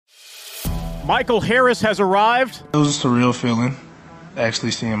Michael Harris has arrived. It was a surreal feeling,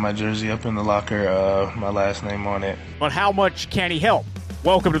 actually seeing my jersey up in the locker, my last name on it. But how much can he help?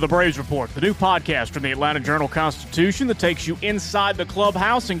 Welcome to the Braves Report, the new podcast from the Atlanta Journal-Constitution that takes you inside the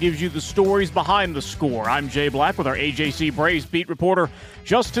clubhouse and gives you the stories behind the score. I'm Jay Black with our AJC Braves beat reporter,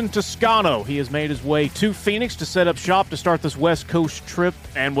 Justin Toscano. He has made his way to Phoenix to set up shop to start this West Coast trip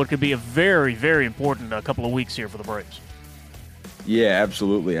and what could be a very, very important couple of weeks here for the Braves. Yeah,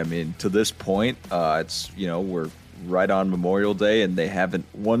 absolutely. I mean, to this point, we're right on Memorial Day and they haven't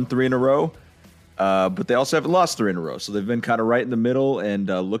won 3 in a row. But they also haven't lost 3 in a row. So they've been kind of right in the middle and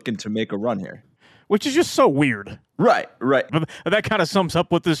looking to make a run here. Which is just so weird. Right. But that kind of sums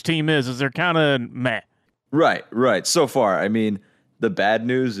up what this team is they're kind of meh. Right. So far, I mean, the bad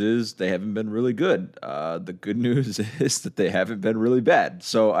news is they haven't been really good. The good news is that they haven't been really bad.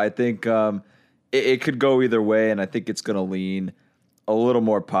 So I think it could go either way, and I think it's going to lean a little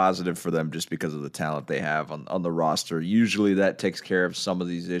more positive for them just because of the talent they have on the roster. Usually that takes care of some of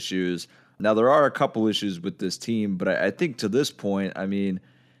these issues. Now, there are a couple issues with this team, but I think to this point, I mean,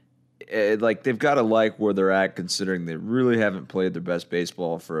 they've got to like where they're at considering they really haven't played their best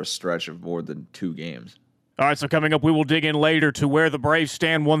baseball for a stretch of more than 2 games. All right, so coming up, we will dig in later to where the Braves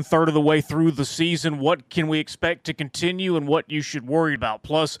stand 1/3 of the way through the season. What can we expect to continue and what you should worry about?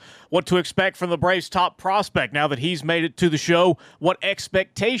 Plus, what to expect from the Braves' top prospect now that he's made it to the show. What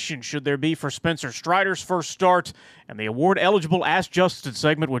expectation should there be for Spencer Strider's first start? And the award-eligible Ask Justin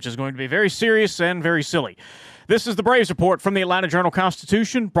segment, which is going to be very serious and very silly. This is the Braves Report from the Atlanta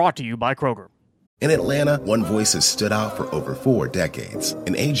Journal-Constitution, brought to you by Kroger. In Atlanta, one voice has stood out for over 4 decades.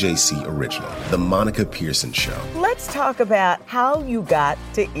 An AJC original, The Monica Pearson Show. Let's talk about how you got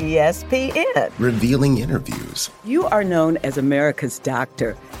to ESPN. Revealing interviews. You are known as America's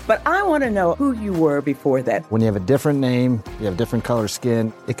doctor, but I want to know who you were before that. When you have a different name, you have different color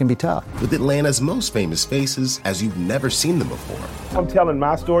skin, it can be tough. With Atlanta's most famous faces as you've never seen them before. I'm telling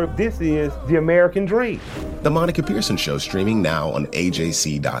my story. This is the American dream. The Monica Pearson Show, streaming now on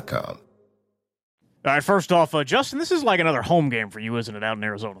AJC.com. All right, first off, Justin, this is like another home game for you, isn't it, out in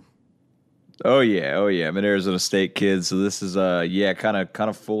Arizona? Oh yeah. I'm an Arizona State kid, so this is kind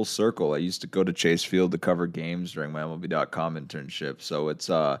of full circle. I used to go to Chase Field to cover games during my MLB.com internship, so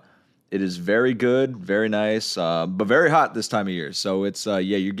it is very good, very nice, but very hot this time of year. So it's they're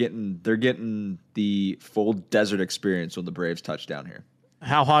getting the full desert experience when the Braves touch down here.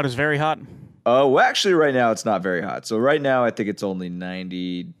 How hot is very hot? Well, actually, right now it's not very hot. So right now I think it's only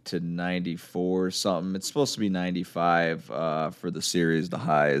 90 to 94 something. It's supposed to be 95 for the series, the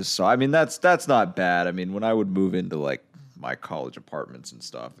highs. So I mean that's not bad. I mean when I would move into like my college apartments and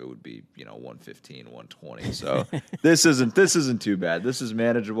stuff, it would be 115, 120. So this isn't too bad. This is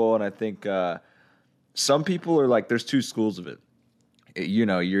manageable, and I think some people are like there's 2 schools of it.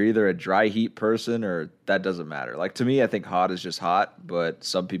 You're either a dry heat person or that doesn't matter. Like to me, I think hot is just hot, but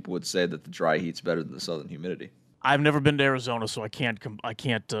some people would say that the dry heat's better than the southern humidity. I've never been to Arizona, so I can't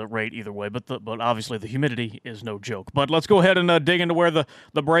rate either way. But obviously the humidity is no joke. But let's go ahead and dig into where the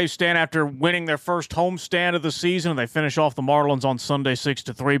Braves stand after winning their first homestand of the season. They finish off the Marlins on Sunday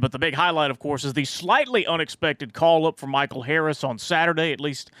 6-3. But the big highlight, of course, is the slightly unexpected call up from Michael Harris on Saturday. At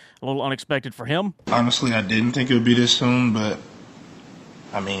least a little unexpected for him. Honestly, I didn't think it would be this soon, but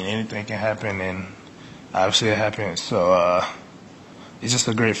I mean, anything can happen, and obviously it happened. So it's just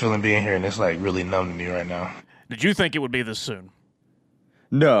a great feeling being here, and it's like really numb to me right now. Did you think it would be this soon?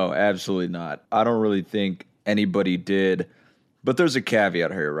 No, absolutely not. I don't really think anybody did. But there's a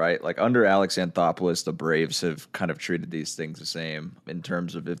caveat here, right? Like under Alex Anthopoulos, the Braves have kind of treated these things the same in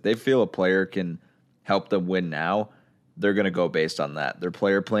terms of if they feel a player can help them win now, they're going to go based on that. Their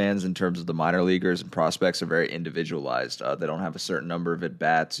player plans in terms of the minor leaguers and prospects are very individualized. They don't have a certain number of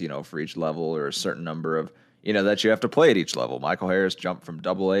at-bats, for each level or a certain number of, that you have to play at each level. Michael Harris jumped from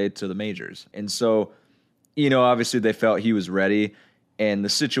Double-A to the majors. And so, obviously they felt he was ready, and the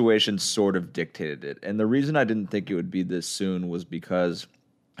situation sort of dictated it. And the reason I didn't think it would be this soon was because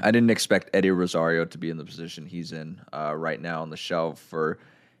I didn't expect Eddie Rosario to be in the position he's in right now on the shelf for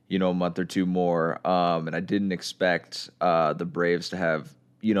a month or 2 more. And I didn't expect the Braves to have,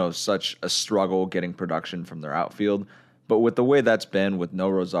 such a struggle getting production from their outfield. But with the way that's been with no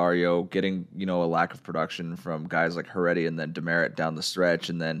Rosario, getting, a lack of production from guys like Heredia and then Demerit down the stretch,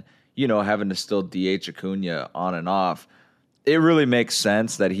 and then, having to still DH Acuna on and off, it really makes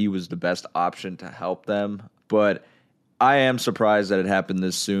sense that he was the best option to help them. But I am surprised that it happened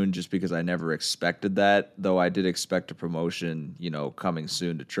this soon just because I never expected that, though I did expect a promotion, coming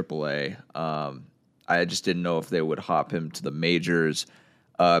soon to AAA. I just didn't know if they would hop him to the majors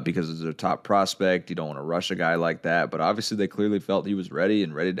because it's their top prospect. You don't want to rush a guy like that. But obviously they clearly felt he was ready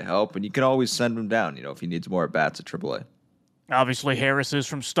and ready to help. And you can always send him down, if he needs more at-bats at AAA. Obviously, Harris is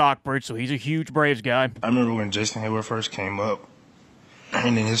from Stockbridge, so he's a huge Braves guy. I remember when Jason Hayward first came up,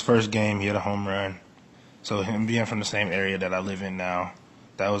 and in his first game, he had a home run. So him being from the same area that I live in now,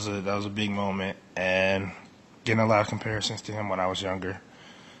 that was a big moment. And getting a lot of comparisons to him when I was younger,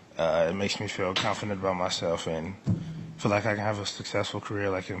 it makes me feel confident about myself and feel like I can have a successful career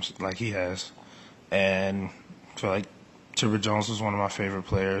like him, like he has. And I feel like Chipper Jones was one of my favorite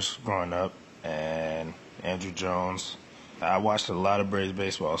players growing up, and Andrew Jones. I watched a lot of Braves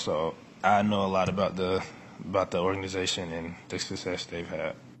baseball, so I know a lot about the organization and the success they've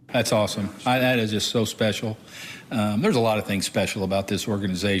had. That's awesome. That is just so special. There's a lot of things special about this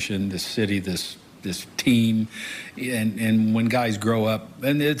organization, this city, this team, and when guys grow up,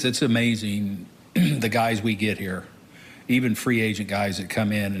 and it's amazing the guys we get here, even free agent guys that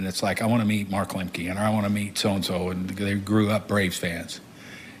come in, and it's like, I want to meet Mark Lemke, and I want to meet so-and-so, and they grew up Braves fans.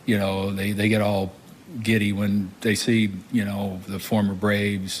 They get all giddy when they see, the former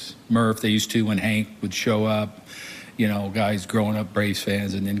Braves, Murph, they used to when Hank would show up, guys growing up Braves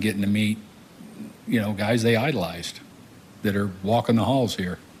fans and then getting to meet, guys they idolized that are walking the halls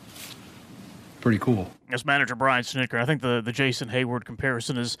here. Pretty cool. As manager Brian Snitker, I think the Jason Hayward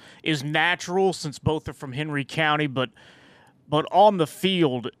comparison is natural since both are from Henry County, but on the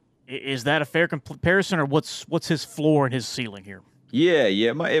field, is that a fair comparison, or what's his floor and his ceiling here? Yeah,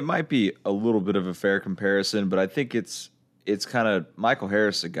 it might be a little bit of a fair comparison, but I think it's kind of Michael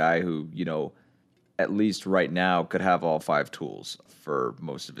Harris, a guy who, at least right now could have all 5 tools for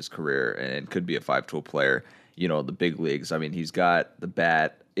most of his career and could be a 5-tool player, the big leagues. I mean, he's got the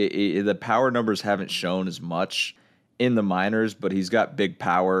bat. The power numbers haven't shown as much in the minors, but he's got big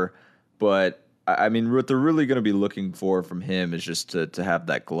power. But I mean, what they're really going to be looking for from him is just to have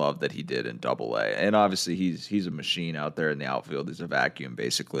that glove that he did in Double-A. And obviously, he's a machine out there in the outfield. He's a vacuum,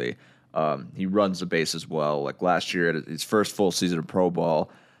 basically. He runs the base as well. Like last year, at his first full season of pro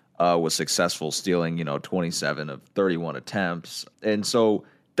ball, was successful, stealing 27 of 31 attempts. And so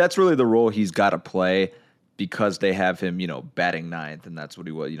that's really the role he's got to play, because they have him, batting ninth, and that's what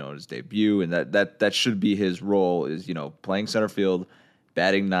he was, in his debut, and that should be his role, is playing center field,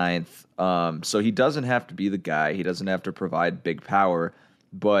 batting ninth. So he doesn't have to be the guy. He doesn't have to provide big power.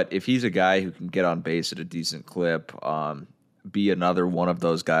 But if he's a guy who can get on base at a decent clip, be another one of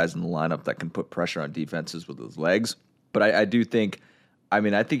those guys in the lineup that can put pressure on defenses with his legs. But I do think,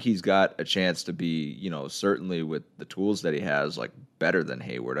 I think he's got a chance to be, certainly with the tools that he has, like better than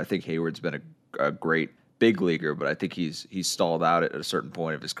Hayward. I think Hayward's been a great big leaguer, but I think he's stalled out at a certain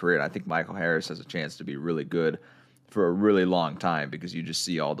point of his career. And I think Michael Harris has a chance to be really good for a really long time, because you just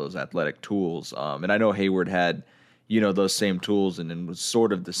see all those athletic tools. And I know Hayward had, those same tools and was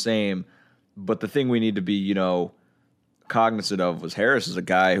sort of the same. But the thing we need to be, cognizant of was Harris is a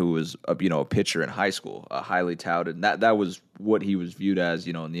guy who was a pitcher in high school, highly touted. And that was what he was viewed as,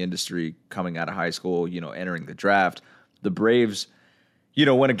 in the industry coming out of high school, entering the draft. The Braves,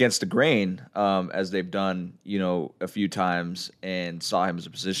 went against the grain, as they've done, a few times, and saw him as a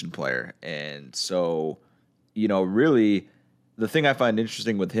position player. And so, really the thing I find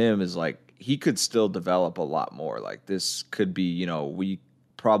interesting with him is, like, he could still develop a lot more. Like, this could be, we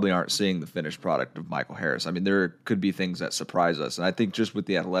probably aren't seeing the finished product of Michael Harris. I mean, there could be things that surprise us. And I think just with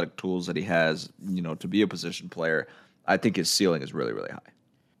the athletic tools that he has, to be a position player, I think his ceiling is really, really high.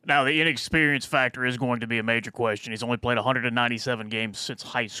 Now, the inexperience factor is going to be a major question. He's only played 197 games since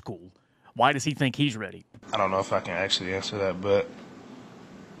high school. Why does he think he's ready? I don't know if I can actually answer that, but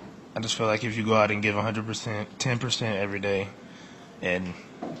I just feel like if you go out and give 100%, 10% every day, and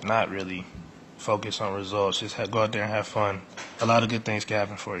not really focus on results, just go out there and have fun, a lot of good things can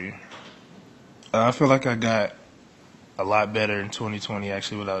happen for you. I feel like I got a lot better in 2020,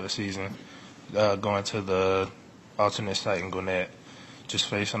 actually, without the season, going to the alternate site in Gwinnett, just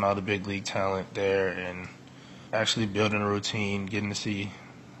facing all the big league talent there and actually building a routine, getting to see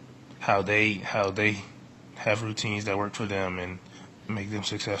how they have routines that work for them and make them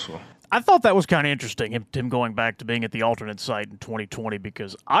successful. I thought that was kind of interesting, him going back to being at the alternate site in 2020,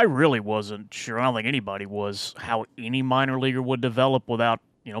 because I really wasn't sure, I don't think anybody was, how any minor leaguer would develop without,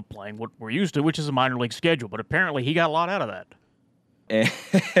 playing what we're used to, which is a minor league schedule. But apparently he got a lot out of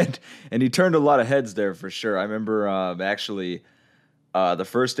that. And he turned a lot of heads there for sure. I remember actually the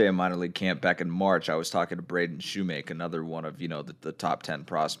first day of minor league camp back in March, I was talking to Braden Shoemake, another one of, the top 10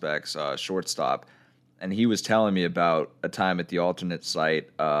 prospects, shortstop. And he was telling me about a time at the alternate site.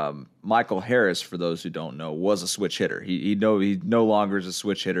 Michael Harris, for those who don't know, was a switch hitter. He no longer is a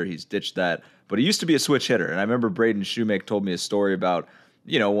switch hitter. He's ditched that. But he used to be a switch hitter. And I remember Braden Shoemake told me a story about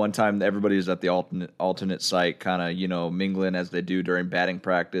one time everybody was at the alternate site kind of, mingling as they do during batting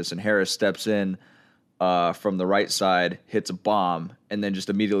practice, and Harris steps in from the right side, hits a bomb, and then just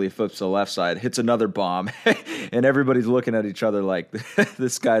immediately flips to the left side, hits another bomb, and everybody's looking at each other like,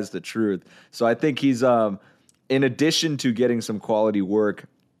 this guy's the truth. So I think he's, in addition to getting some quality work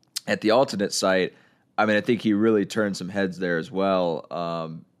at the alternate site, I think he really turned some heads there as well.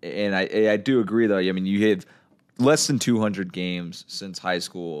 And I do agree, though. You had less than 200 games since high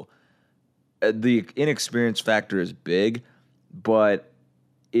school. The inexperience factor is big, but,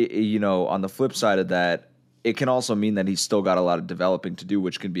 on the flip side of that, it can also mean that he's still got a lot of developing to do,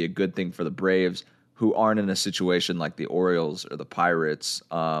 which can be a good thing for the Braves, who aren't in a situation like the Orioles or the Pirates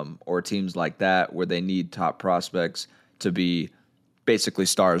or teams like that where they need top prospects to be basically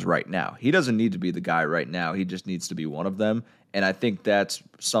stars right now. He doesn't need to be the guy right now. He just needs to be one of them. And I think that's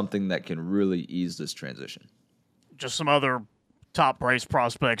something that can really ease this transition. Just some other top Braves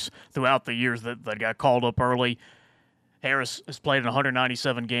prospects throughout the years that got called up early. Harris has played in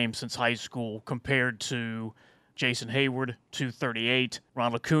 197 games since high school compared to Jason Hayward, 238,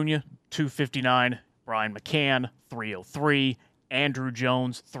 Ronald Acuna, 259, Brian McCann, 303, Andrew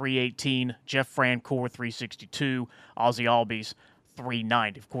Jones, 318, Jeff Francoeur, 362, Ozzie Albies,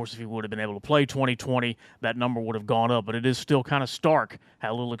 390. Of course, if he would have been able to play 2020, that number would have gone up, but it is still kind of stark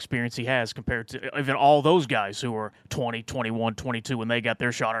how little experience he has compared to even all those guys who were 20, 21, 22 when they got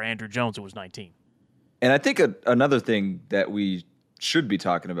their shot, or Andrew Jones, who was 19. And I think another thing that we should be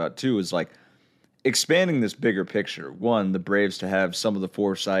talking about, too, is like expanding this bigger picture. One, the Braves to have some of the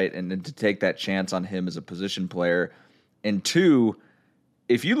foresight and to take that chance on him as a position player. And two,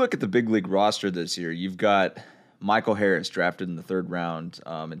 if you look at the big league roster this year, you've got Michael Harris drafted in the third round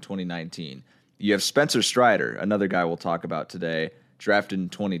in 2019. You have Spencer Strider, another guy we'll talk about today, drafted in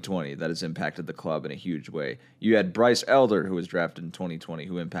 2020 that has impacted the club in a huge way. You had Bryce Elder, who was drafted in 2020,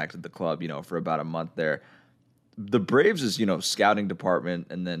 who impacted the club, for about a month there. The Braves' scouting department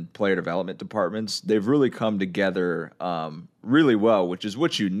and then player development departments, they've really come together really well, which is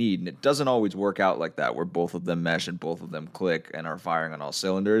what you need. And it doesn't always work out like that, where both of them mesh and both of them click and are firing on all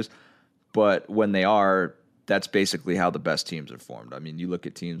cylinders. But when they are, that's basically how the best teams are formed. You look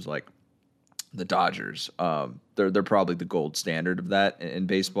at teams like the Dodgers. They're probably the gold standard of that in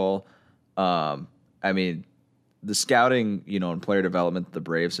baseball. The scouting, and player development that the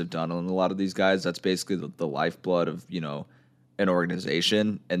Braves have done on a lot of these guys, that's basically the lifeblood of, an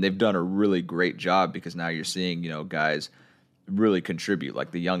organization. And they've done a really great job because now you're seeing, guys really contribute,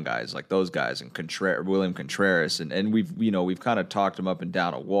 like the young guys, like those guys, and William Contreras. And we've kind of talked them up and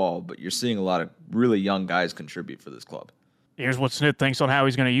down a wall, but you're seeing a lot of really young guys contribute for this club. Here's what Snit thinks on how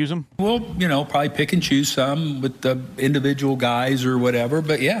he's going to use them. Well, probably pick and choose some with the individual guys or whatever.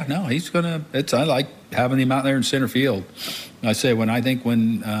 But yeah, no, he's going to. I like having him out there in center field. I say when he's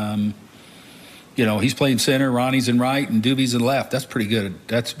playing center, Ronnie's in right, and Doobie's in left. That's pretty good.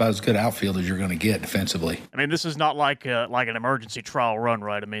 That's about as good outfield as you're going to get defensively. This is not like an emergency trial run,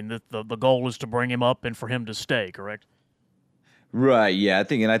 right? The goal is to bring him up and for him to stay, correct? Right, yeah, I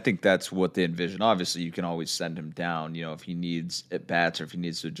think that's what they envision. Obviously, you can always send him down, if he needs at bats or if he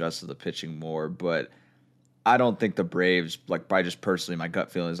needs to adjust to the pitching more. But I don't think the Braves, by just personally, my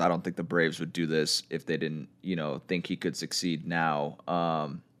gut feeling is I don't think the Braves would do this if they didn't, think he could succeed now,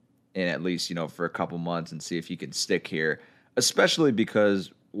 and at least, for a couple months and see if he can stick here, especially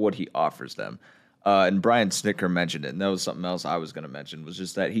because what he offers them. And Brian Snitker mentioned it, and that was something else I was going to mention, was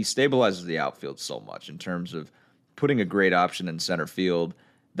just that he stabilizes the outfield so much in terms of putting a great option in center field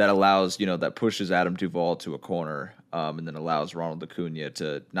that allows, that pushes Adam Duvall to a corner and then allows Ronald Acuna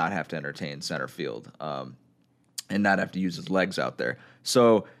to not have to entertain center field and not have to use his legs out there.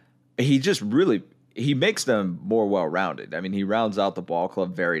 So he just he makes them more well-rounded. He rounds out the ball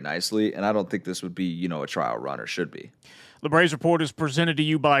club very nicely, and I don't think this would be, a trial run, or should be. The Braves Report is presented to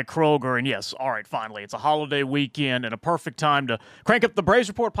you by Kroger, and yes, all right, finally, it's a holiday weekend and a perfect time to crank up the Braves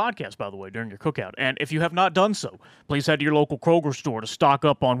Report podcast, by the way, during your cookout. And if you have not done so, please head to your local Kroger store to stock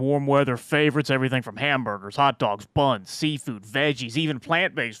up on warm weather favorites, everything from hamburgers, hot dogs, buns, seafood, veggies, even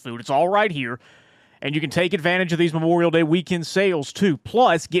plant-based food. It's all right here. And you can take advantage of these Memorial Day weekend sales, too.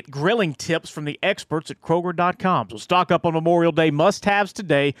 Plus, get grilling tips from the experts at Kroger.com. So stock up on Memorial Day must-haves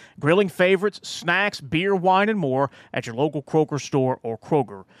today, grilling favorites, snacks, beer, wine, and more at your local Kroger store or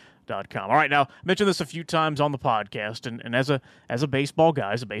Kroger.com. All right, now, I mentioned this a few times on the podcast, and as a baseball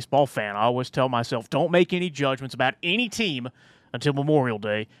guy, as a baseball fan, I always tell myself, don't make any judgments about any team until Memorial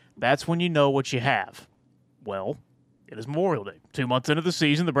Day. That's when you know what you have. Well, It is Memorial Day. 2 months into the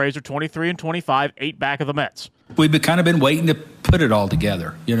season, the Braves are 23-25, 8 back of the Mets. We've kind of been waiting to put it all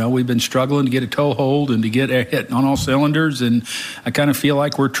together. We've been struggling to get a toe hold and to get a hit on all cylinders, and I kind of feel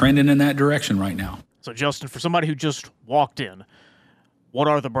like we're trending in that direction right now. So, Justin, for somebody who just walked in, what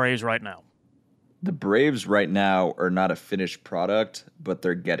are the Braves right now? The Braves right now are not a finished product, but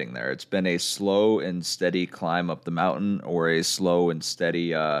they're getting there. It's been a slow and steady climb up the mountain, or a slow and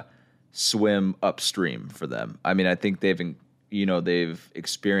steady swim upstream for them. I mean, I think they've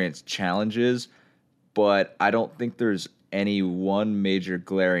experienced challenges, but I don't think there's any one major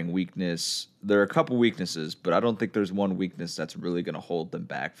glaring weakness. There are a couple weaknesses, but I don't think there's one weakness that's really going to hold them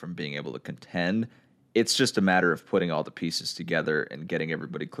back from being able to contend. It's just a matter of putting all the pieces together and getting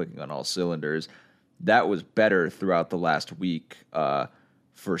everybody clicking on all cylinders. That was better throughout the last week,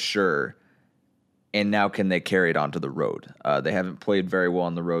 for sure. And now can they carry it onto the road? They haven't played very well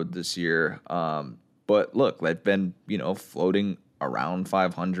on the road this year. But look, they've been, floating around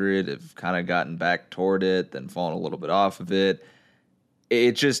 500, have kind of gotten back toward it, then fallen a little bit off of it.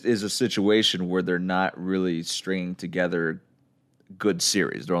 It just is a situation where they're not really stringing together good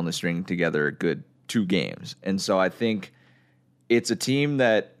series. They're only stringing together a good 2 games. And so I think it's a team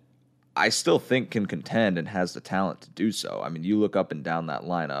that I still think can contend and has the talent to do so. I mean, you look up and down that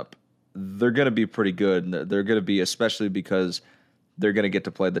lineup, they're going to be pretty good. And they're going to be, especially because they're going to get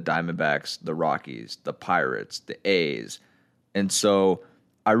to play the Diamondbacks, the Rockies, the Pirates, the A's. And so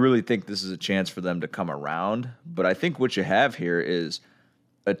I really think this is a chance for them to come around. But I think what you have here is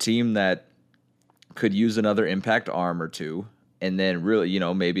a team that could use another impact arm or two, and then really,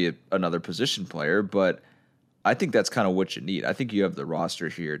 maybe another position player. But I think that's kind of what you need. I think you have the roster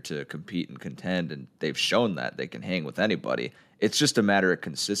here to compete and contend, and they've shown that they can hang with anybody. It's just a matter of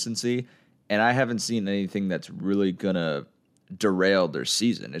consistency, and I haven't seen anything that's really going to derail their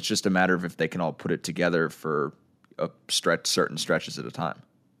season. It's just a matter of if they can all put it together for certain stretches at a time.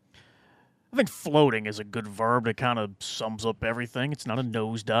 I think floating is a good verb that kind of sums up everything. It's not a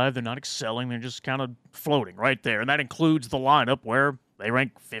nosedive. They're not excelling. They're just kind of floating right there. And that includes the lineup where they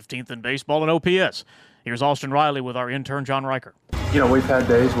rank 15th in baseball in OPS. Here's Austin Riley with our intern, John Riker. We've had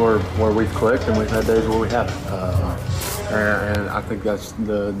days where we've clicked, and we've had days where we haven't. And I think that's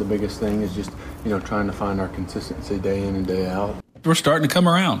the biggest thing is just, trying to find our consistency day in and day out. We're starting to come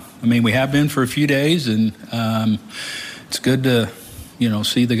around. I mean, we have been for a few days, and it's good to,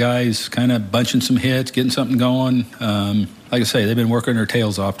 see the guys kind of bunching some hits, getting something going. Like I say, they've been working their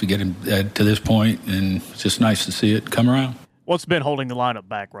tails off to get him to this point, and it's just nice to see it come around. What's been holding the lineup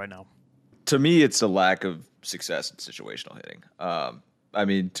back right now? To me, it's a lack of success in situational hitting.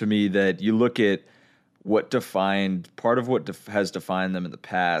 To me, that you look at what part of what has defined them in the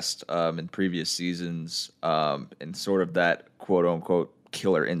past, in previous seasons, and sort of that quote-unquote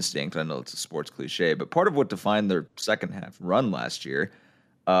killer instinct. I know it's a sports cliche, but part of what defined their second half run last year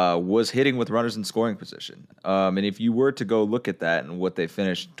was hitting with runners in scoring position. And if you were to go look at that and what they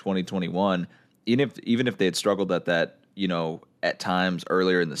finished 2021, even if they had struggled at that, at times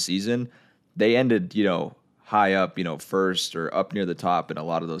earlier in the season, they ended, high up, first or up near the top in a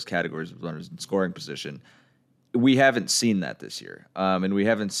lot of those categories of runners in scoring position. We haven't seen that this year, and we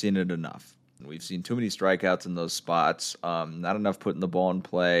haven't seen it enough. We've seen too many strikeouts in those spots, not enough putting the ball in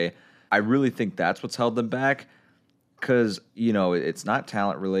play. I really think that's what's held them back because, it's not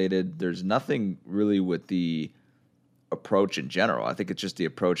talent related. There's nothing really with the approach in general. I think it's just the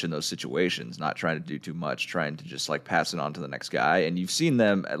approach in those situations, not trying to do too much, trying to just pass it on to the next guy. And you've seen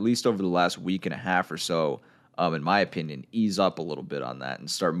them, at least over the last week and a half or so, in my opinion, ease up a little bit on that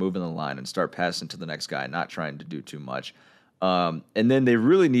and start moving the line and start passing to the next guy, not trying to do too much. And then they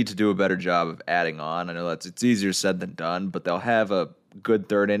really need to do a better job of adding on. I know it's easier said than done, but they'll have a good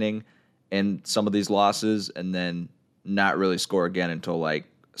third inning in some of these losses and then not really score again until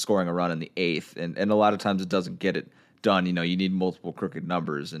scoring a run in the 8th. And a lot of times it doesn't get it done. You need multiple crooked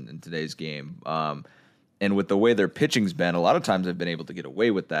numbers in today's game. And with the way their pitching's been, a lot of times they've been able to get away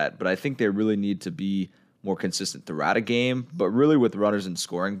with that. But I think they really need to be more consistent throughout a game. But really with runners in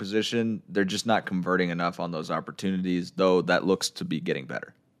scoring position, they're just not converting enough on those opportunities, though that looks to be getting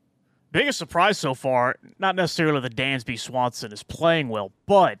better. Biggest surprise so far, not necessarily that Dansby Swanson is playing well,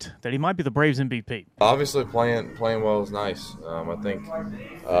 but that he might be the Braves MVP. Obviously, playing well is nice. I think,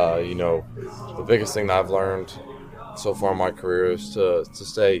 the biggest thing that I've learned so far in my career is to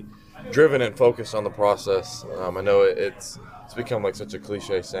stay driven and focused on the process. I know it's become such a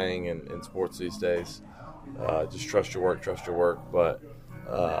cliche saying in sports these days. Just trust your work. But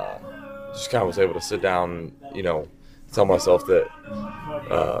just kind of was able to sit down and, tell myself that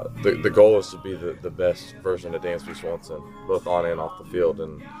the goal is to be the best version of Dansby Swanson, both on and off the field,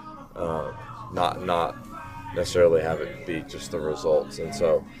 and not necessarily have it be just the results. And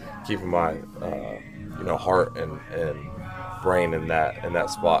so keeping my heart and brain in that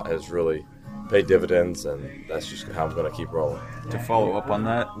spot has really paid dividends, and that's just how I'm going to keep rolling. To follow up on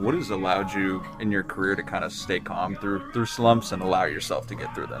that, what has allowed you in your career to kind of stay calm through slumps and allow yourself to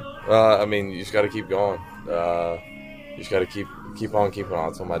get through them? You just got to keep going. You just got to keep on keeping on.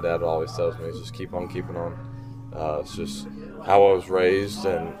 That's what my dad always tells me, is just keep on keeping on. It's just how I was raised,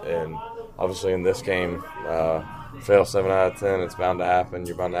 and obviously in this game, fail 7 out of 10, it's bound to happen.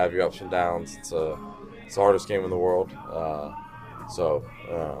 You're bound to have your ups and downs. It's the hardest game in the world.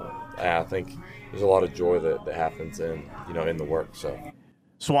 I think there's a lot of joy that happens in the work. So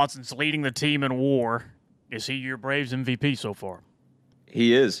Swanson's leading the team in WAR. Is he your Braves MVP so far?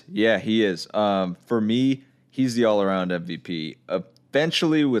 He is. Yeah, he is. For me, he's the all-around MVP.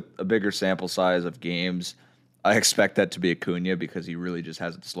 Eventually, with a bigger sample size of games, I expect that to be Acuna, because he really just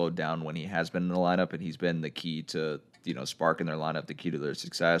hasn't slowed down when he has been in the lineup, and he's been the key to sparking their lineup, the key to their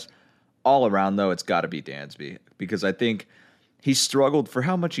success. All around, though, it's got to be Dansby, because I think he struggled for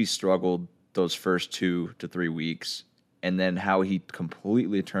how much he struggled those first 2 to 3 weeks, and then how he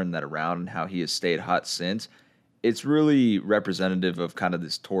completely turned that around and how he has stayed hot since. It's really representative of kind of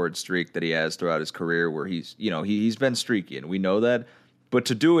this torrid streak that he has throughout his career, where he's been streaky, and we know that. But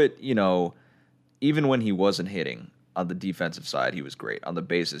to do it, even when he wasn't hitting on the defensive side, he was great. On the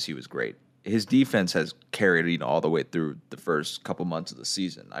bases, he was great. His defense has carried all the way through the first couple months of the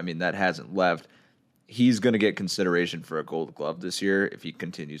season. I mean, that hasn't left. He's going to get consideration for a Gold Glove this year if he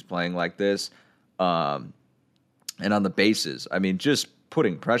continues playing like this. And on the bases, I mean, just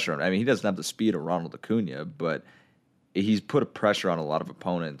putting pressure on. I mean, he doesn't have the speed of Ronald Acuna, but he's put a pressure on a lot of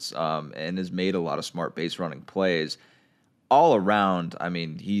opponents, and has made a lot of smart base running plays. All around, I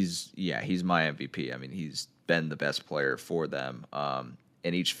mean, he's my MVP. I mean, he's been the best player for them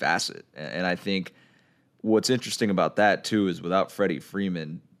in each facet. And I think what's interesting about that, too, is without Freddie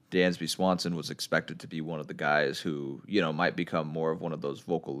Freeman, Dansby Swanson was expected to be one of the guys who, might become more of one of those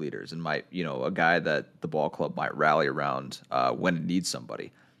vocal leaders, and might, a guy that the ball club might rally around when it needs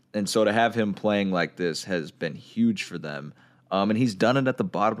somebody. And so to have him playing like this has been huge for them. And he's done it at the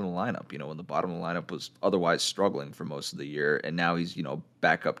bottom of the lineup, when the bottom of the lineup was otherwise struggling for most of the year. And now he's,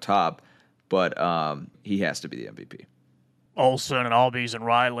 back up top. But he has to be the MVP. Olsen and Albies and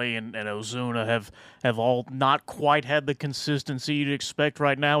Riley and Ozuna have all not quite had the consistency you'd expect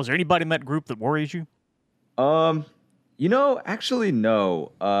right now. Is there anybody in that group that worries you? Actually,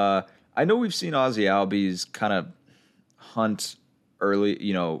 no. I know we've seen Ozzy Albies kind of hunt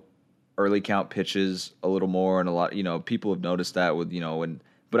early count pitches a little more, and a lot, people have noticed that with,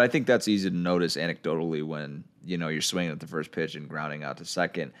 but I think that's easy to notice anecdotally when, you're swinging at the first pitch and grounding out to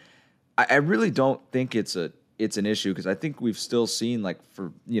second. I really don't think it's an issue, because I think we've still seen, like,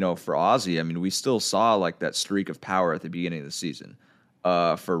 for Ozzy, I mean, we still saw like that streak of power at the beginning of the season.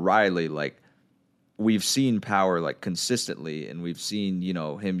 For Riley, like, we've seen power like consistently, and we've seen,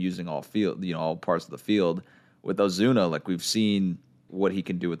 him using all parts of the field. With Ozuna, like, we've seen what he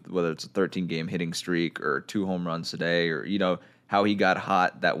can do with, whether it's a 13-game hitting streak or 2 home runs today, or, how he got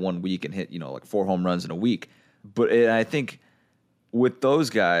hot that 1 week and hit, like 4 home runs in a week. But I think with those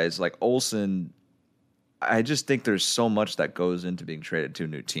guys, like Olsen, I just think there's so much that goes into being traded to a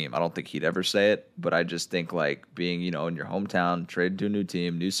new team. I don't think he'd ever say it, but I just think, like, being, in your hometown, traded to a new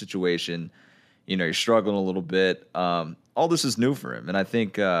team, new situation, you're struggling a little bit. All this is new for him. And I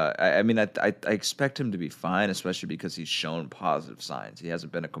think, I expect him to be fine, especially because he's shown positive signs. He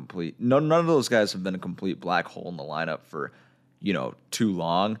hasn't been none of those guys have been a complete black hole in the lineup for, too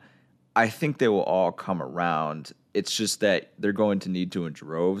long. I think they will all come around. It's just that they're going to need to in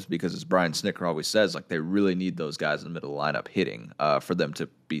droves, because, as Brian Snitker always says, like, they really need those guys in the middle of the lineup hitting for them to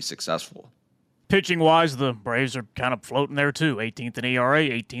be successful. Pitching-wise, the Braves are kind of floating there, too. 18th in ERA,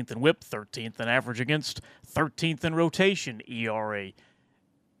 18th in WHIP, 13th in average against, 13th in rotation ERA.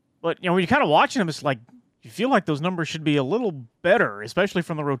 But, when you're kind of watching them, it's like you feel like those numbers should be a little better, especially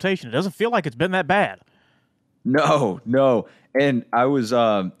from the rotation. It doesn't feel like it's been that bad. No. And I was,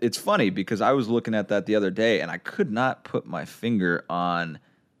 it's funny because I was looking at that the other day, and I could not put my finger on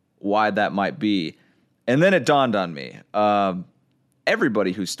why that might be. And then it dawned on me.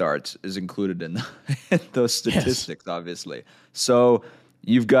 Everybody who starts is included in those statistics, yes. Obviously. So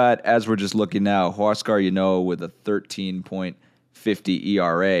you've got, as we're just looking now, Huascar Ynoa with a 13.50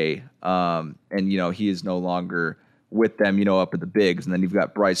 ERA. And, he is no longer with them, up at the bigs. And then you've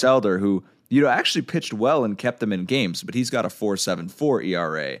got Bryce Elder, who, actually pitched well and kept them in games, but he's got a 4.74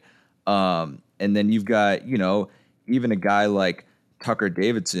 ERA. And then you've got, even a guy like Tucker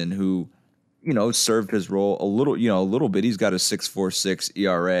Davidson, who served his role a little bit. He's got a 6.46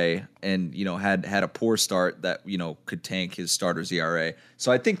 ERA and, had a poor start that, could tank his starter's ERA.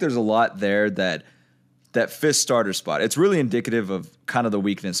 So I think there's a lot there that fifth starter spot, it's really indicative of kind of the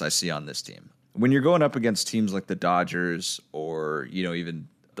weakness I see on this team. When you're going up against teams like the Dodgers or, even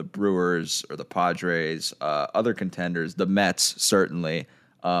the Brewers or the Padres, other contenders, the Mets, certainly,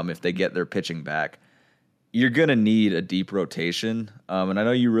 if they get their pitching back, you're going to need a deep rotation. And I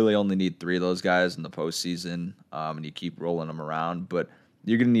know you really only need 3 of those guys in the postseason, and you keep rolling them around, but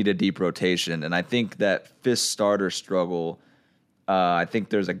you're going to need a deep rotation. And I think that fifth starter struggle, I think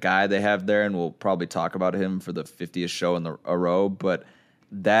there's a guy they have there, and we'll probably talk about him for the 50th show in a row, but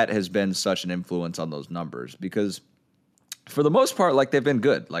that has been such an influence on those numbers because for the most part, they've been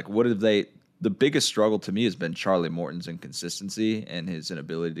good. The biggest struggle to me has been Charlie Morton's inconsistency and his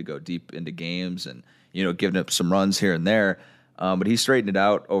inability to go deep into games and, giving up some runs here and there. But he straightened it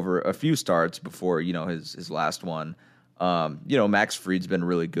out over a few starts before, his last one. Max Fried's been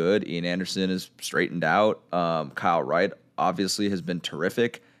really good. Ian Anderson is straightened out. Kyle Wright obviously has been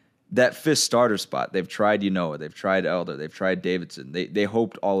terrific. That fifth starter spot, they've tried Ynoa, they've tried Elder, they've tried Davidson. They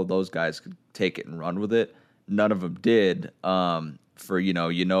hoped all of those guys could take it and run with it. None of them did. For he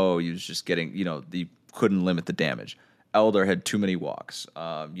was just getting, they couldn't limit the damage. Elder had too many walks.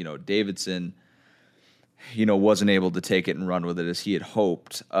 Davidson, wasn't able to take it and run with it as he had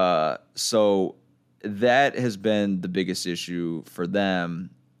hoped. So that has been the biggest issue for them.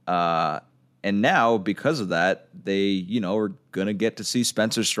 And now, because of that, they, are going to get to see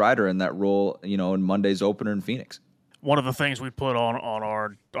Spencer Strider in that role, in Monday's opener in Phoenix. One of the things we put on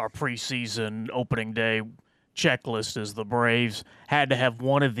our preseason opening day checklist is the Braves had to have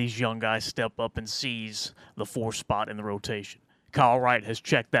one of these young guys step up and seize the 4th spot in the rotation. Kyle Wright has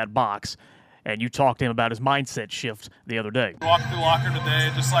checked that box, and you talked to him about his mindset shift the other day. Walking through the locker room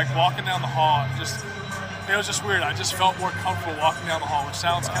today, just walking down the hall, it was just weird. I just felt more comfortable walking down the hall, which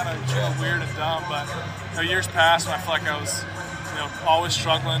sounds kind of weird and dumb, but years past when I feel like I was always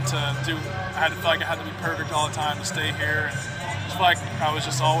struggling to do. I had to feel like I had to be perfect all the time to stay here, and I just feel like I was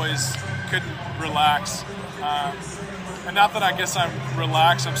just always couldn't relax. And not that I guess I'm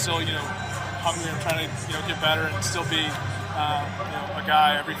relaxed. I'm still hungry. I'm trying to get better and still be a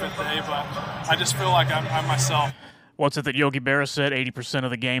guy every 5th day, but I just feel like I'm myself. What's it that Yogi Berra said, 80% of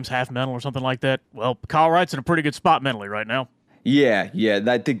the game's half mental or something like that? Well, Kyle Wright's in a pretty good spot mentally right now. Yeah.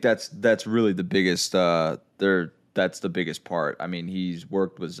 I think that's really the biggest that's the biggest part. I mean, he's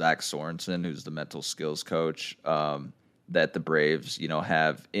worked with Zach Sorensen, who's the mental skills coach that the Braves,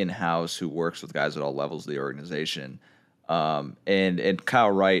 have in-house, who works with guys at all levels of the organization. And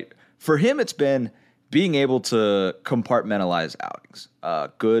Kyle Wright, for him, it's been being able to compartmentalize outings,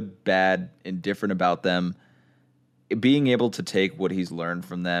 good, bad, indifferent about them, being able to take what he's learned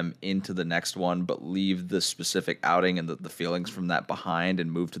from them into the next one, but leave the specific outing and the feelings from that behind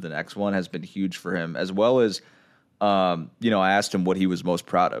and move to the next one has been huge for him, as well as, I asked him what he was most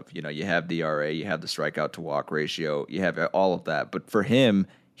proud of. You have the ERA, you have the strikeout to walk ratio, you have all of that. But for him,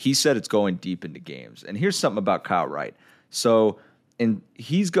 he said it's going deep into games. And here's something about Kyle Wright. So, and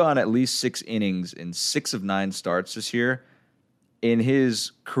he's gone at least 6 innings in 6 of 9 starts this year. In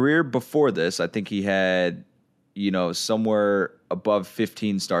his career before this, I think he had, somewhere above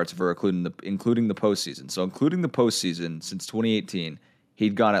 15 starts for including the postseason. So including the postseason since 2018,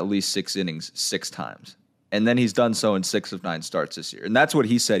 he'd gone at least 6 innings 6 times. And then he's done so in 6 of 9 starts this year. And that's what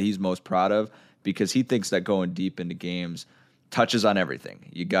he said he's most proud of, because he thinks that going deep into games touches on everything.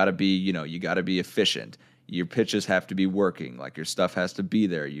 You got to be, efficient. Your pitches have to be working. Your stuff has to be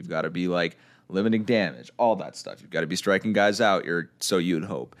there. You've got to be limiting damage, all that stuff. You've got to be striking guys out, so you'd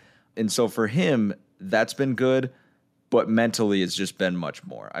hope. And so for him, that's been good, but mentally it's just been much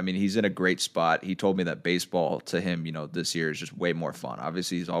more. I mean, he's in a great spot. He told me that baseball to him, this year is just way more fun.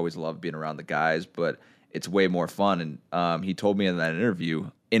 Obviously, he's always loved being around the guys, but it's way more fun. And he told me in that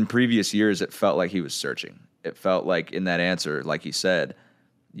interview, in previous years, it felt like he was searching. It felt like in that answer, like he said,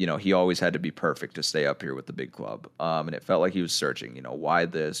 he always had to be perfect to stay up here with the big club. And it felt like he was searching, why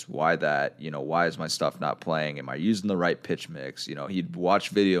this, why that, why is my stuff not playing? Am I using the right pitch mix? He'd watch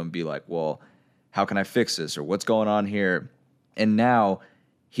video and be like, well, how can I fix this? Or what's going on here? And now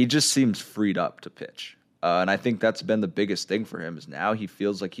he just seems freed up to pitch. And I think that's been the biggest thing for him, is now he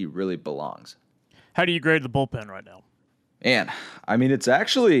feels like he really belongs. How do you grade the bullpen right now? Man, I mean, it's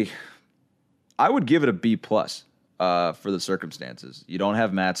actually, I would give it a B+ for the circumstances. You don't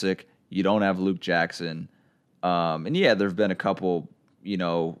have Matzik, you don't have Luke Jackson, and yeah, there have been a couple,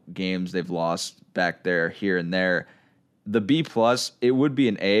 games they've lost back there, here and there. The B+, it would be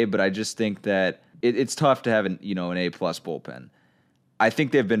an A, but I just think that it's tough to have an A+ bullpen. I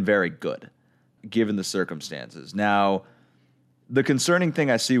think they've been very good. given the circumstances. Now, the concerning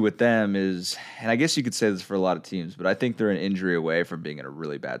thing I see with them is, and I guess you could say this for a lot of teams, but I think they're an injury away from being in a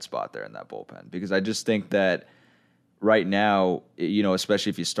really bad spot there in that bullpen, because I just think that right now, especially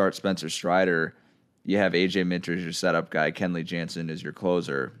if you start Spencer Strider, you have AJ Minter as your setup guy, Kenley Jansen is your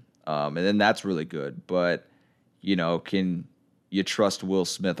closer, and then that's really good. But, can you trust Will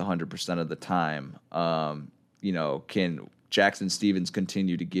Smith 100% of the time? Can Jackson Stevens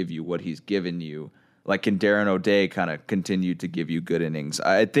continue to give you what he's given you? Like, can Darren O'Day kind of continue to give you good innings?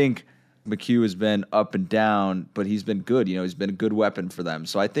 I think McHugh has been up and down, but he's been good. He's been a good weapon for them.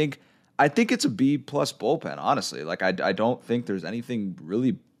 So I think it's a B+ bullpen, honestly. Like, I don't think there's anything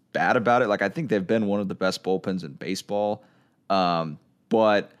really bad about it. Like, I think they've been one of the best bullpens in baseball.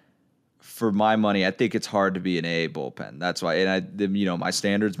 But for my money, I think it's hard to be an A bullpen. That's why, and my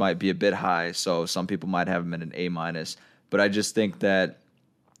standards might be a bit high, so some people might have them at an A-. But I just think that,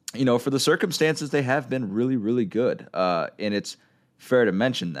 for the circumstances, they have been really, really good. And it's fair to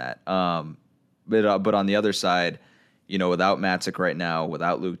mention that. But on the other side, without Matzik right now,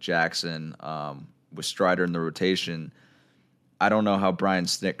 without Luke Jackson, with Strider in the rotation, I don't know how Brian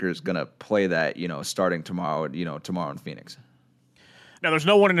Snitker is going to play that, starting tomorrow in Phoenix. Now, there's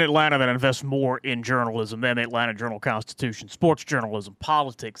no one in Atlanta that invests more in journalism than the Atlanta Journal-Constitution. Sports journalism,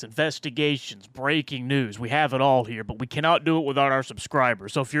 politics, investigations, breaking news. We have it all here, but we cannot do it without our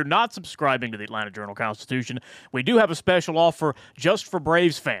subscribers. So if you're not subscribing to the Atlanta Journal-Constitution, we do have a special offer just for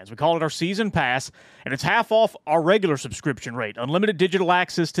Braves fans. We call it our season pass, and it's half off our regular subscription rate. Unlimited digital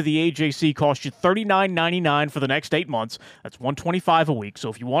access to the AJC costs you $39.99 for the next 8 months. That's $125 a week. So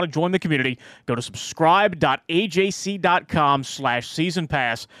if you want to join the community, go to subscribe.ajc.com/season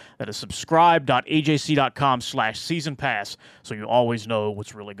pass. That is subscribe.ajc.com/season pass, so you always know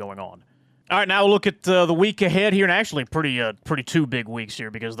what's really going on. All right, now we'll look at the week ahead here, and actually pretty two big weeks here,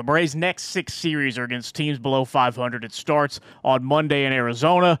 because the Braves' next 6 series are against teams below 500. It starts on Monday in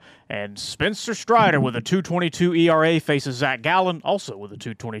Arizona, and Spencer Strider with a 2.22 ERA faces Zach Gallen, also with a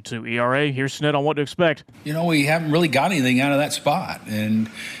 2.22 ERA. Here's Snit on what to expect. We haven't really got anything out of that spot, and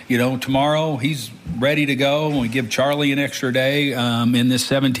tomorrow he's ready to go, and we give Charlie an extra day in this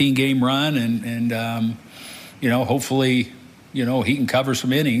 17-game run, and hopefully he can cover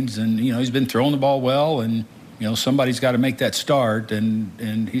some innings, and he's been throwing the ball well, and somebody's got to make that start,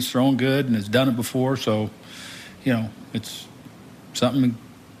 and he's thrown good and has done it before, so it's something to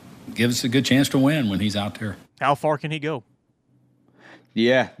give us a good chance to win when he's out there. How far can he go?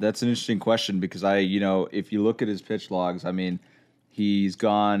 Yeah, that's an interesting question, because if you look at his pitch logs, he's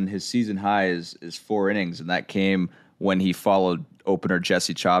gone, his season high is 4 innings, and that came when he followed opener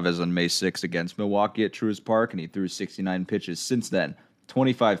Jesse Chavez on May 6th against Milwaukee at Truist Park, and he threw 69 pitches since then.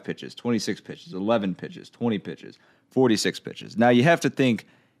 25 pitches, 26 pitches, 11 pitches, 20 pitches, 46 pitches. Now, you have to think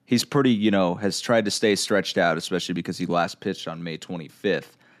he's pretty, has tried to stay stretched out, especially because he last pitched on May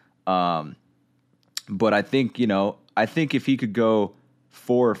 25th. But I think if he could go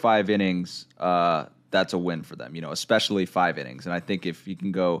 4 or 5 innings, that's a win for them, especially 5 innings. And I think if he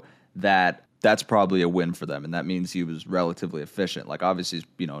can go that's probably a win for them, and that means he was relatively efficient. Like, obviously,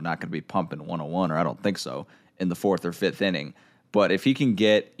 he's not going to be pumping 101, or I don't think so, in the 4th or 5th inning. But if he can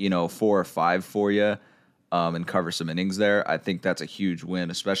get 4 or 5 for you and cover some innings there, I think that's a huge win,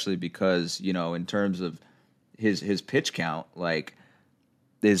 especially because in terms of his pitch count, like,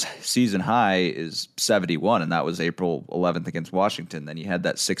 his season high is 71, and that was April 11th against Washington. Then you had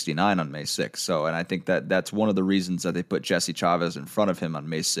that 69 on May 6th. So, and I think that's one of the reasons that they put Jesse Chavez in front of him on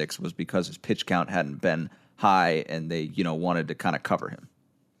May 6th, was because his pitch count hadn't been high, and they, wanted to kind of cover him.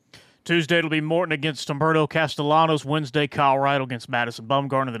 Tuesday it'll be Morton against Humberto Castellanos. Wednesday, Kyle Wright against Madison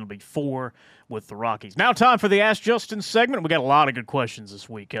Bumgarner. Then it'll be 4 with the Rockies. Now time for the Ask Justin segment. We got a lot of good questions this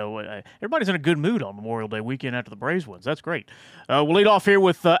week. Everybody's in a good mood on Memorial Day weekend after the Braves wins. That's great. We'll lead off here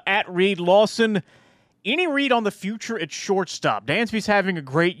with at Reed Lawson. Any read on the future at shortstop? Dansby's having a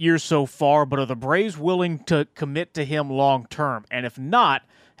great year so far, but are the Braves willing to commit to him long term? And if not,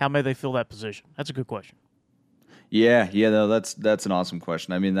 how may they fill that position? That's a good question. Yeah, no, that's an awesome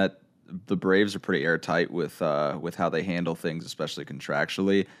question. That the Braves are pretty airtight with how they handle things, especially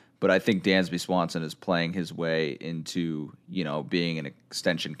contractually. But I think Dansby Swanson is playing his way into, being an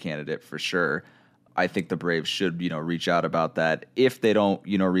extension candidate for sure. I think the Braves should, reach out about that. If they don't,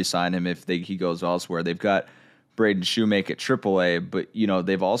 re-sign him, if he goes elsewhere, they've got Braden Shoemake at AAA, but,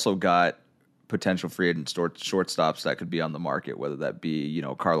 they've also got potential free agent shortstops that could be on the market, whether that be,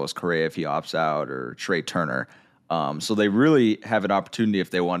 Carlos Correa if he opts out, or Trey Turner. So they really have an opportunity, if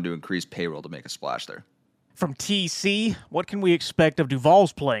they wanted to increase payroll, to make a splash there. From TC, what can we expect of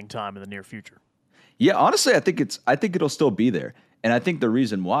Duvall's playing time in the near future? Yeah, honestly, I think it'll still be there. And I think the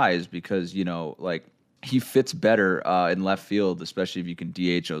reason why is because, like he fits better in left field, especially if you can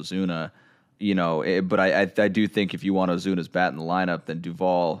DH Ozuna. But I do think if you want Ozuna's bat in the lineup, then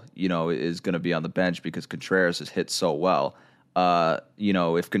Duvall, is going to be on the bench because Contreras has hit so well.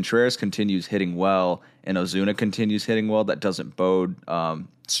 If Contreras continues hitting well and Ozuna continues hitting well, that doesn't bode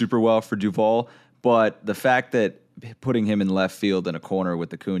super well for Duvall. But the fact that putting him in left field in a corner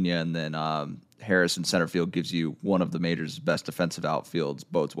with Acuna and then Harris in center field gives you one of the major's best defensive outfields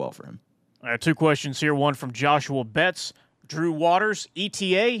bodes well for him. I have 2 questions here. One from Joshua Betts, Drew Waters,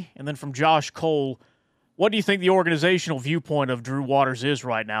 ETA, and then from Josh Cole. What do you think the organizational viewpoint of Drew Waters is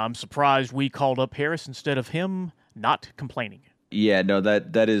right now? I'm surprised we called up Harris instead of him. Not complaining. Yeah, no,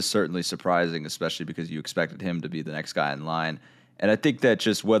 that is certainly surprising, especially because you expected him to be the next guy in line. And I think that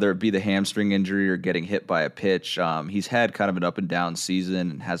just whether it be the hamstring injury or getting hit by a pitch, he's had kind of an up and down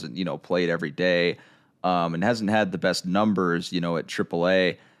season and hasn't, played every day, and hasn't had the best numbers, at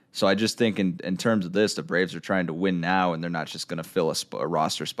AAA. So I just think in terms of this, the Braves are trying to win now, and they're not just going to fill a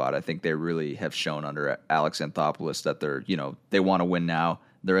roster spot. I think they really have shown under Alex Anthopoulos that they're, they want to win now.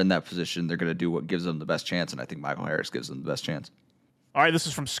 They're in that position. They're going to do what gives them the best chance, and I think Michael Harris gives them the best chance. All right, this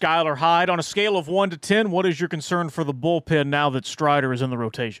is from Skylar Hyde. On a scale of 1 to 10, what is your concern for the bullpen now that Strider is in the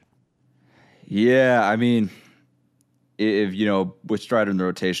rotation? Yeah, I mean, if, with Strider in the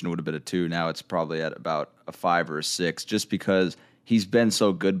rotation, it would have been a 2. Now it's probably at about a 5 or a 6, just because he's been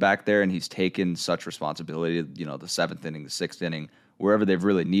so good back there and he's taken such responsibility, the 7th inning, the 6th inning, wherever they've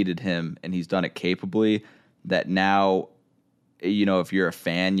really needed him, and he's done it capably, that now, if you're a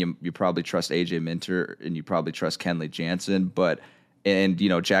fan, you probably trust AJ Minter and you probably trust Kenley Jansen, and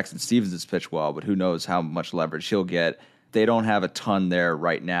Jackson Stevens has pitched well, but who knows how much leverage he'll get. They don't have a ton there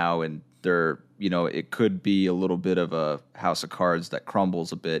right now, and they're, it could be a little bit of a house of cards that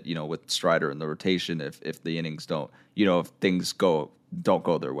crumbles a bit, with Strider in the rotation if the innings don't, if things don't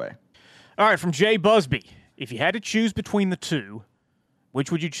go their way. All right, from Jay Busby, if you had to choose between the two,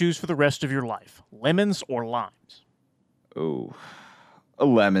 which would you choose for the rest of your life, lemons or limes? Oh,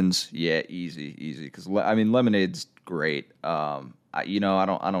 lemons. Yeah, easy. Because lemonade's great. I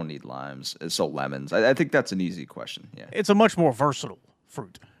don't need limes. So lemons. I think that's an easy question. Yeah, it's a much more versatile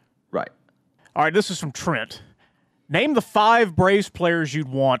fruit. Right. All right, this is from Trent. Name the 5 Braves players you'd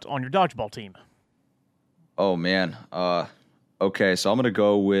want on your dodgeball team. Oh man. Okay, so I'm gonna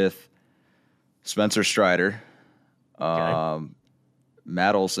go with Spencer Strider, Okay.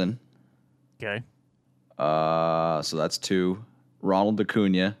 Matt Olson. Okay. So that's 2. Ronald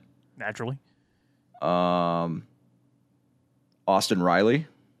Acuna. Naturally. Austin Riley.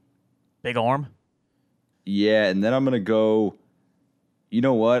 Big arm. Yeah, and then I'm going to go, you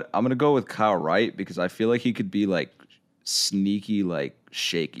know what? I'm going to go with Kyle Wright because I feel like he could be like sneaky, like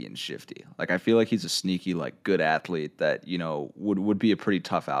shaky and shifty. Like I feel like he's a sneaky, like good athlete that, would be a pretty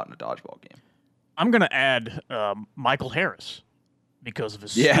tough out in a dodgeball game. I'm going to add Michael Harris because of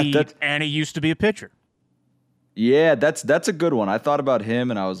his speed, and he used to be a pitcher. Yeah, that's a good one. I thought about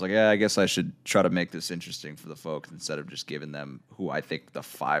him, and I was like, I guess I should try to make this interesting for the folks instead of just giving them who I think the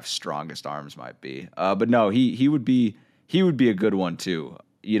 5 strongest arms might be. But no, he would be a good one too.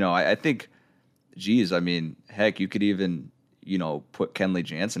 I think, geez, heck, you could even put Kenley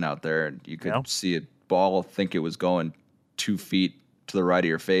Jansen out there, and you could see a ball, think it was going 2 feet to the right of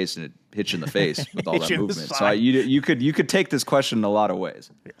your face, and it hit you in the face with all that movement. So you could take this question in a lot of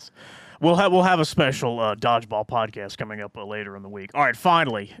ways. Yes. We'll have a special dodgeball podcast coming up later in the week. All right,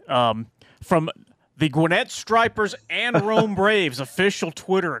 finally, from the Gwinnett Stripers and Rome Braves official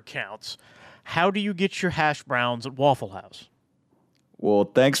Twitter accounts, how do you get your hash browns at Waffle House? Well,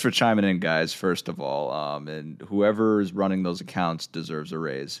 thanks for chiming in, guys, first of all. And whoever is running those accounts deserves a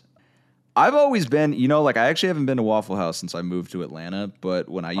raise. I've always been, I actually haven't been to Waffle House since I moved to Atlanta, but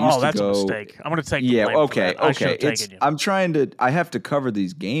when I used to go... Oh, that's a mistake. I'm going to take the blame for that. Okay. I have to cover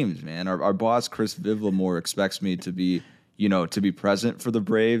these games, man. Our boss, Chris Vivlamore, expects me to be, to be present for the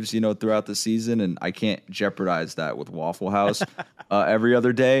Braves, throughout the season, and I can't jeopardize that with Waffle House every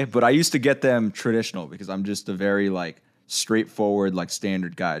other day. But I used to get them traditional because I'm just a very, straightforward,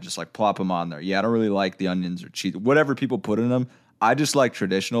 standard guy. Just, plop them on there. Yeah, I don't really like the onions or cheese, whatever people put in them. I just like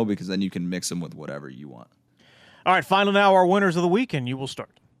traditional because then you can mix them with whatever you want. All right, finally now our winners of the week, and you will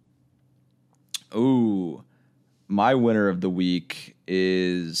start. Ooh, my winner of the week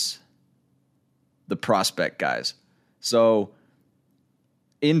is the prospect guys. So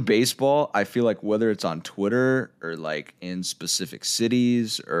in baseball, I feel like whether it's on Twitter or in specific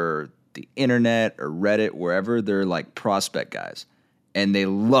cities or the internet or Reddit, wherever, they're prospect guys. And they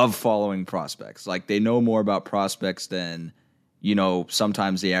love following prospects. They know more about prospects than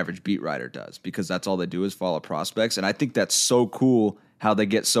sometimes the average beat writer does, because that's all they do is follow prospects. And I think that's so cool how they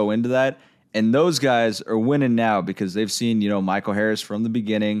get so into that. And those guys are winning now because they've seen, Michael Harris from the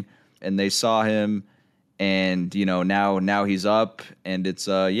beginning, and they saw him, and, now he's up, and it's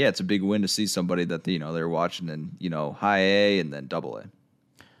a big win to see somebody that, they're watching in, high A and then double A.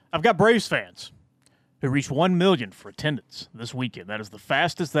 I've got Braves fans who reached 1 million for attendance this weekend. That is the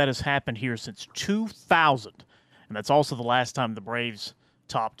fastest that has happened here since 2000. And that's also the last time the Braves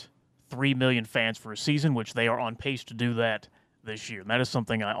topped 3 million fans for a season, which they are on pace to do that this year. And that is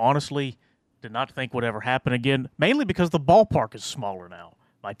something I honestly did not think would ever happen again, mainly because the ballpark is smaller now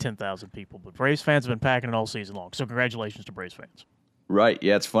by 10,000 people. But Braves fans have been packing it all season long. So congratulations to Braves fans. Right.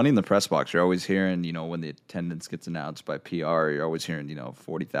 Yeah, it's funny in the press box. You're always hearing, when the attendance gets announced by PR, you're always hearing,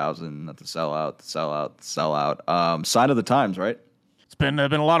 40,000 at the sellout. Sign of the times, right? It's been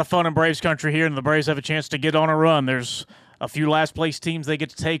a lot of fun in Braves country here, and the Braves have a chance to get on a run. There's a few last-place teams they get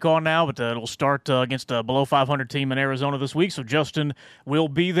to take on now, but it'll start against a below 500 team in Arizona this week, so Justin will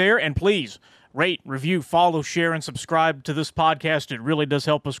be there. And please, rate, review, follow, share, and subscribe to this podcast. It really does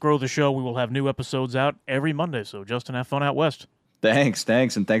help us grow the show. We will have new episodes out every Monday, so Justin, have fun out west. Thanks,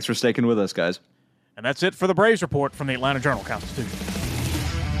 and thanks for sticking with us, guys. And that's it for the Braves Report from the Atlanta Journal-Constitution.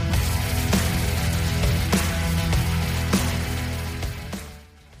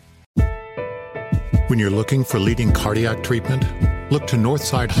 When you're looking for leading cardiac treatment, look to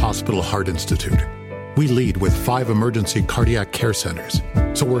Northside Hospital Heart Institute. We lead with 5 emergency cardiac care centers,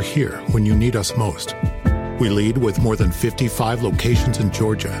 so we're here when you need us most. We lead with more than 55 locations in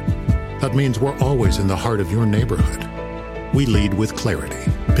Georgia. That means we're always in the heart of your neighborhood. We lead with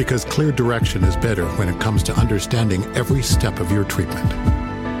clarity, because clear direction is better when it comes to understanding every step of your treatment.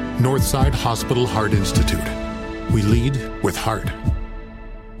 Northside Hospital Heart Institute. We lead with heart.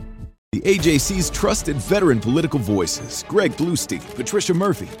 The AJC's trusted veteran political voices, Greg Bluestein, Patricia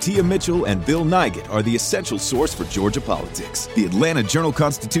Murphy, Tia Mitchell, and Bill Nygut, are the essential source for Georgia politics. The Atlanta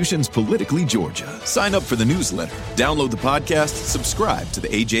Journal-Constitution's Politically Georgia. Sign up for the newsletter, download the podcast, subscribe to the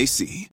AJC.